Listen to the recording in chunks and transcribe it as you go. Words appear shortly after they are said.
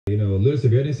lunes,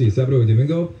 viernes y sábado y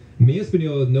domingo. Mi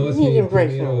español no es mi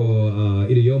primero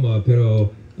idioma,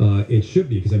 pero it should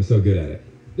be because I'm so good at it.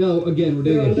 No, again, we're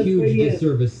doing a huge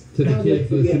disservice to the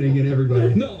kids listening and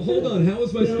everybody. No, hold on. How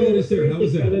was my Spanish there? How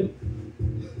was that?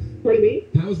 Pardon me?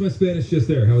 How was my Spanish just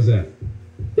there? How was that?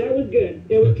 That was good.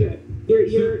 It was good.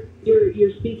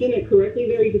 You're speaking it correctly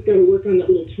there. You just got to work on that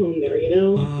little tone there, you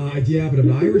know? Yeah, but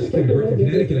I'm Irish kid. I grew up in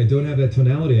Connecticut. I don't have that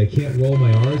tonality. I can't roll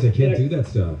my R's. I can't do that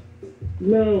stuff.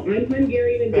 No, I'm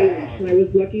Hungarian and Danish, and I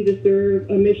was lucky to serve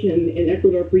a mission in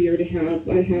Ecuador for a year and a half.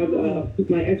 I have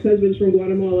my ex-husband's from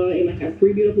Guatemala, and I have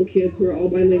 3 beautiful kids who are all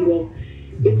bilingual.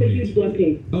 It's a huge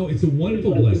blessing. Oh, it's a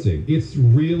wonderful blessing. It's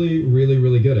really, really,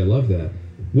 really good. I love that.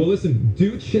 Well, listen,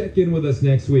 do check in with us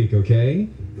next week, okay?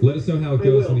 Let us know how it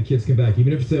goes when the kids come back.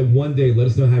 Even if it's that one day, let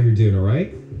us know how you're doing, all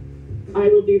right? I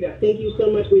will do that. Thank you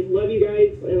so much. We love you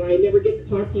guys, and I never get to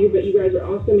talk to you, but you guys are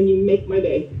awesome, and you make my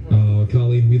day. Oh,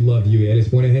 Colleen, we love you. Eres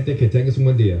buena gente. Que tengas un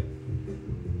buen día.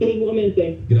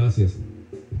 Igualmente. Gracias.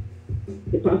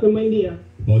 Que pasa un buen día.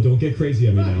 Oh, don't get crazy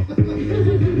on me now.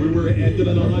 We were ending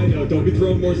on a high note. Don't be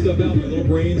throwing more stuff out. My little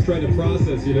brain's trying to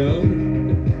process, you know?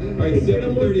 All right,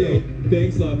 7:38.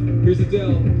 Thanks, love. Here's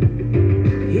Adele.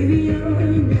 If you're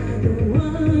not the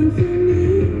one for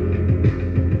me,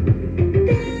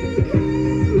 then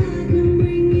come, I can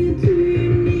bring you to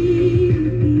your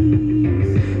knees.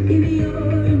 If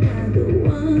you're not the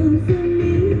one for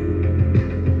me,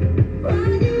 why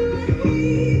do I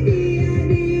hate the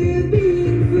idea of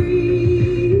being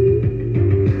free?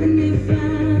 And if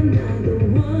I'm not the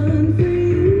one for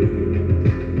you,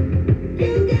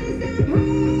 you gotta stop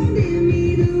holding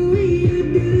me the way you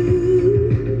do.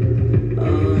 Oh,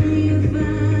 if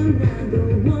I'm not the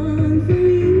one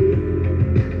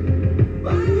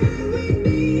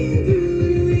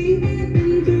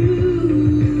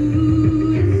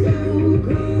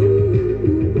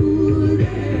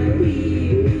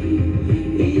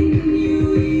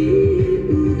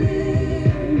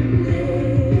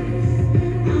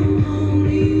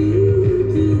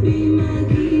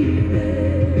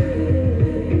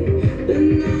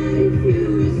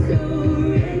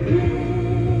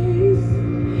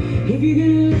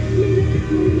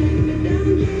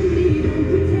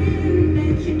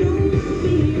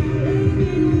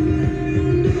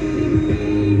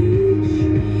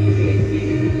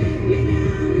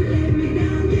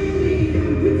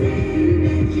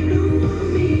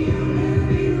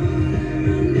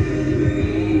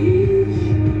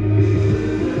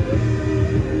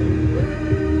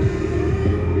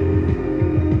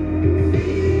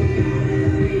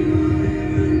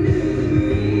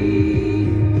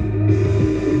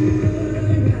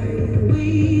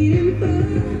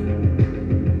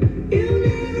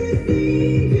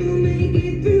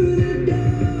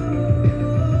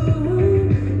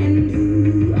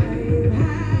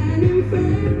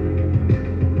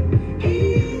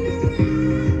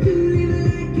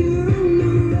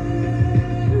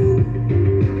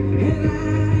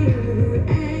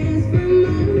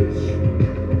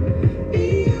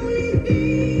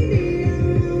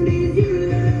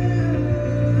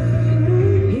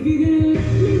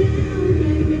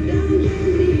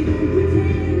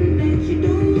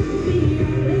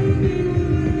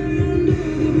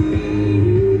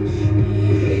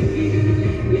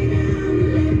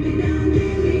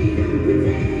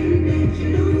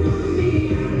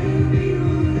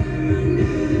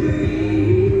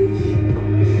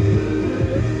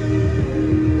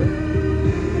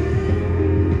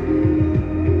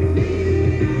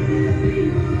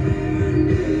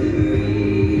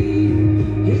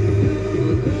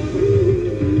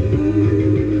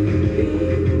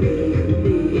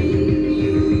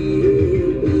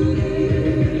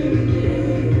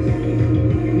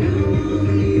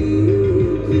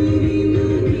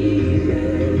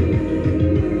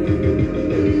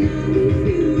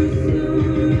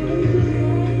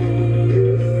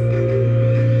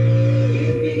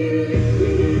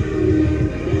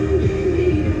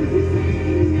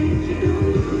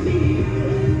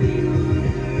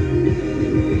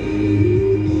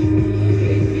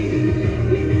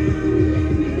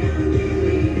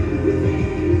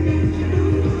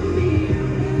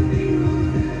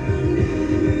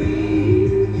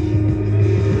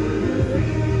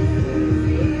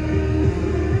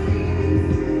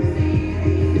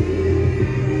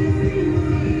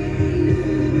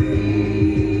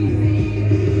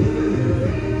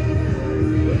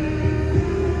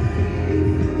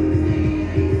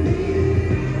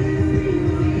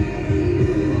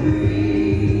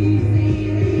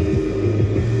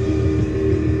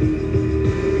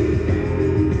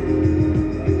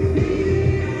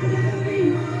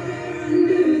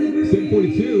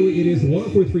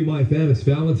 104.3 My FM. It's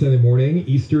Valentine's morning.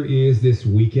 Easter is this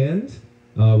weekend.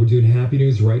 We're doing Happy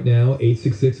News right now,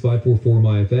 866-544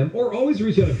 My FM. Or always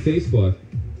reach out on Facebook.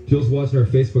 Jill's watching our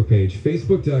Facebook page,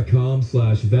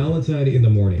 facebook.com/Valentine in the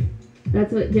morning.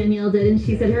 That's what Danielle did, and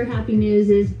she said her happy news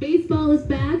is baseball is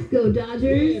back. Go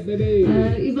Dodgers. Yeah, baby.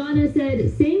 Ivana said,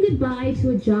 saying goodbye to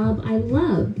a job I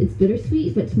love. It's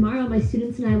bittersweet, but tomorrow my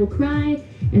students and I will cry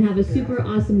and have a super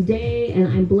awesome day, and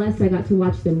I'm blessed I got to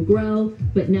watch them grow,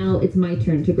 but now it's my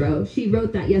turn to grow. She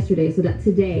wrote that yesterday, so that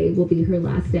today will be her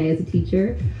last day as a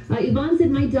teacher. Yvonne said,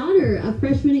 my daughter, a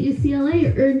freshman at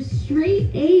UCLA, earned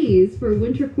straight A's for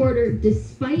winter quarter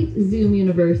despite Zoom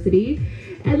University.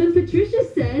 And then Patricia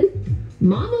said,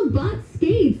 Mama bought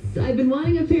skates. I've been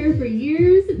wanting a pair for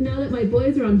years. Now that my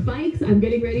boys are on bikes, I'm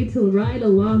getting ready to ride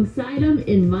alongside them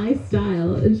in my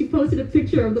style. And she posted a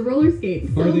picture of the roller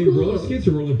skates. So Are they cool. roller skates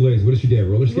or roller blades? What did she get?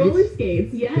 Roller skates? Roller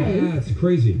skates, yes. That's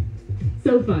crazy.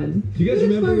 So fun. Do you guys That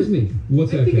remember? inspires me.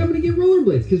 What's I that? think Kat? I'm going to get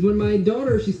rollerblades because when my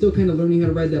daughter, she's still kind of learning how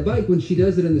to ride that bike, when she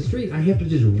does it in the street, I have to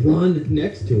just run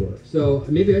next to her. So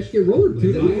maybe I should get rollerblades.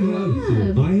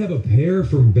 Dude, I have a pair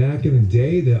from back in the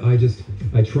day that I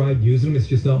tried using them. It's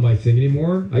just not my thing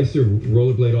anymore. I used to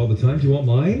rollerblade all the time. Do you want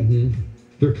mine? Mm-hmm.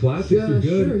 They're classics. Yeah, They're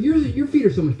good. sure. Your feet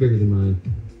are so much bigger than mine.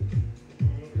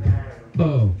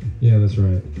 Oh, yeah, that's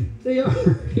right. They are.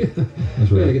 Yeah.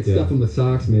 That's right. I could stuff them with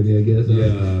socks, maybe, I guess.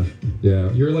 Yeah, yeah.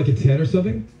 You're like a 10 or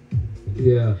something?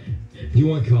 Yeah. Do you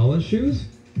want Collins shoes?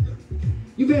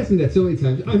 You've asked me that so many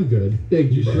times. I'm good.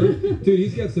 Thank you. You sure? Dude,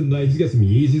 he's got some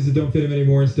Yeezys that don't fit him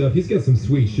anymore and stuff. He's got some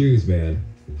sweet shoes, man.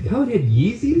 Howard had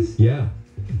Yeezys? Yeah.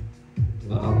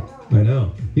 Wow. I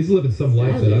know. He's living some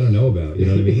life that I don't know about. You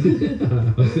know what I mean?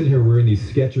 I'm sitting here wearing these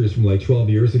Skechers from like 12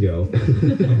 years ago.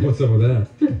 What's up with that?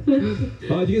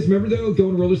 Do you guys remember, though,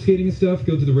 going roller skating and stuff?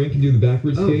 Go to the rink and do the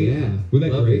backwards skate? Yeah.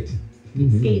 Wasn't that Love great?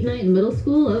 Mm-hmm. Skate night in middle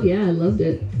school? Oh, yeah, I loved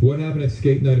it. What happened at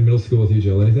skate night in middle school with you,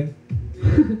 Jill? Anything?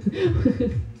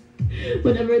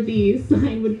 Whenever the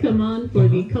sign would come on for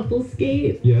the couple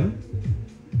skate, Yeah?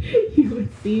 you would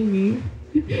see me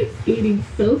skating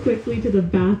so quickly to the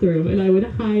bathroom, and I would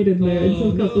hide in there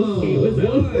until couple skate was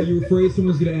over. Why? You were afraid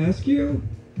someone was going to ask you?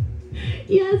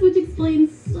 Yes, which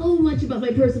explains so much about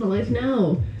my personal life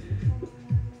now.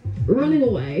 Running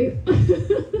away.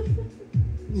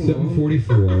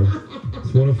 744.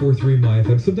 It's 104.3 My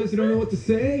FM. Sometimes you don't know what to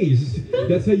say.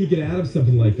 That's how you get out of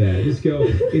something like that. You just go,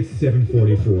 it's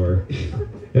 744.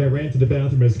 And I ran to the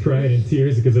bathroom. I was crying in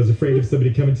tears because I was afraid of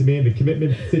somebody coming to me and the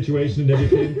commitment situation and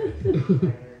everything.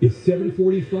 It's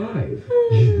 7:45.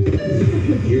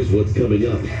 Here's what's coming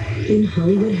up in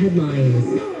Hollywood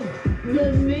headlines.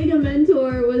 The Mega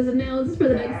Mentor was announced for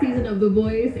the next season of The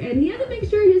Voice, and he had to make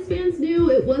sure his fans knew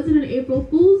it wasn't an April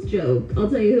Fool's joke. I'll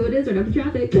tell you who it is right after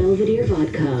traffic. Belvedere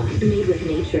Vodka, made with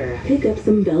nature. Pick up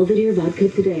some Belvedere Vodka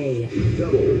today.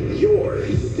 double your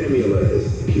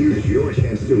stimulus. Here's your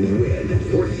chance to win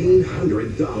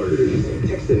 $1,400.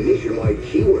 Text the nationwide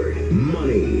keyword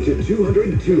money to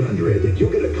 200-200.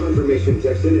 You'll get a confirmation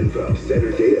text and info.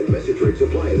 Standard data and message rates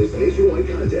apply in this nationwide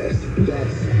contest.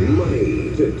 That's money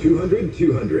to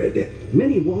 200-200.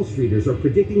 Many Wall Streeters are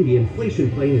predicting the inflation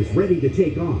plane is ready to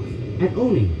take off. At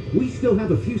Owning, we still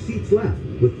have a few seats left,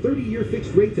 with 30-year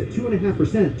fixed rates at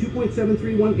 2.5%,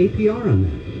 2.731 APR on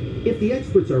them. If the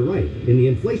experts are right and the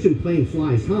inflation plane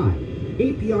flies high,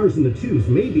 APRs in the twos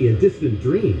may be a distant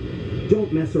dream.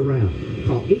 Don't mess around.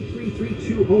 Call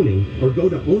 833-2-OWNING or go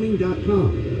to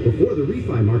owning.com before the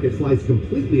refi market flies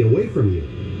completely away from you.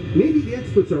 Maybe the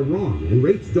experts are wrong and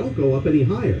rates don't go up any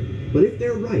higher. But if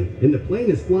they're right, and the plane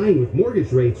is flying with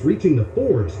mortgage rates reaching the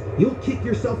fours, you'll kick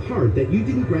yourself hard that you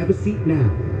didn't grab a seat now.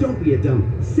 Don't be a dummy.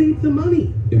 Save the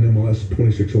money. NMLS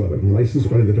 2611, licensed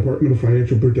by the Department of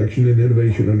Financial Protection and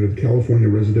Innovation under the California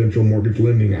Residential Mortgage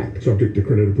Lending Act, subject to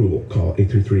credit approval. Call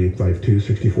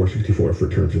 833-852-6464 for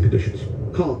terms and conditions.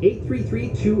 Call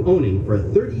 833-2-OWNING for a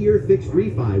 30-year fixed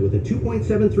refi with a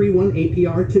 2.731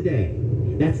 APR today.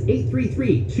 That's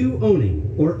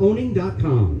 833-2-OWNING or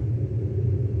owning.com.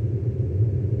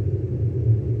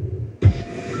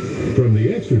 From the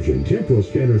Exergen Temporal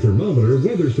Scanner Thermometer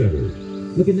Weather Center.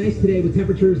 Looking nice today with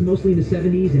temperatures mostly in the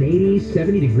 70s and 80s,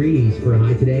 70 degrees for a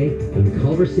high today in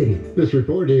Culver City. This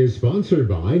report is sponsored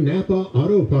by Napa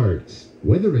Auto Parts.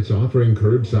 Whether it's offering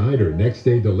curbside or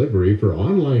next-day delivery for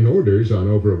online orders on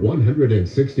over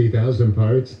 160,000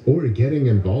 parts or getting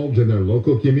involved in their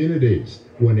local communities,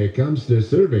 when it comes to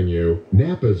serving you,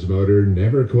 Napa's motor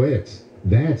never quits.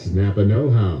 That's Napa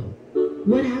know-how.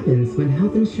 What happens when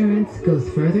health insurance goes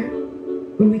further?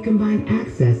 When we combine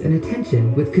access and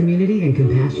attention with community and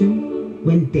compassion?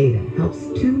 When data helps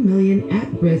 2 million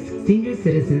at-risk senior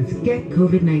citizens get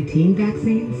COVID-19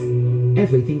 vaccines?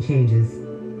 everything changes.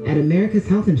 At America's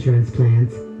Health Insurance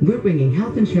Plans, we're bringing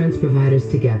health insurance providers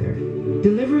together,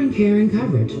 delivering care and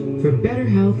coverage for better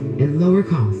health and lower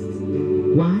costs.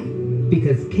 Why?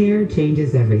 Because care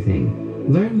changes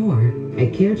everything. Learn more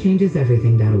at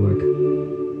carechangeseverything.org.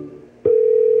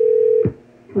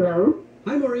 Hello?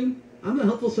 Hi, Maureen. I'm a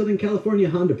helpful Southern California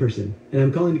Honda person, and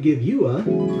I'm calling to give you a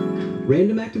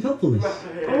random act of helpfulness.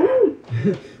 Oh!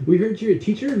 We heard you're a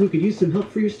teacher who could use some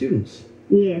help for your students.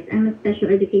 Yes, I'm a special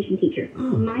education teacher. Oh.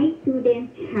 My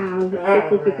students have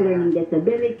specific learning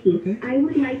disability. Okay. I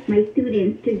would like my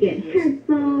students to get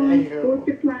headphones, school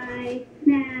supplies,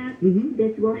 snacks.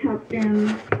 This will help them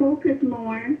focus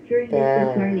more during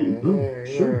distance learning. Oh,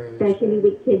 sure. Especially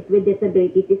with kids with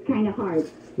disabilities, it's kind of hard.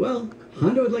 Well,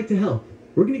 Honda would like to help.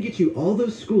 We're going to get you all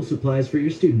those school supplies for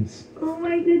your students. Oh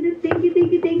my goodness, thank you,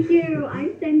 thank you, thank you.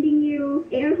 I'm sending you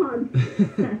air hugs.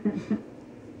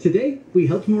 Today, we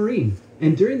helped Maureen.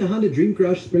 And during the Honda Dream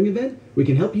Garage Spring event, we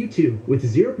can help you too with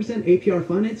 0% APR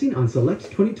financing on select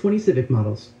 2020 Civic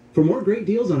models. For more great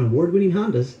deals on award-winning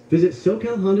Hondas, visit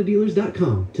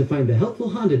SoCalHondaDealers.com to find the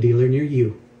helpful Honda dealer near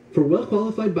you. For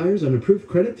well-qualified buyers on approved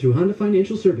credit through Honda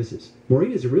Financial Services,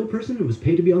 Maureen is a real person and was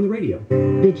paid to be on the radio.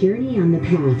 The journey on the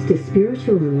path to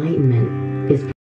spiritual enlightenment is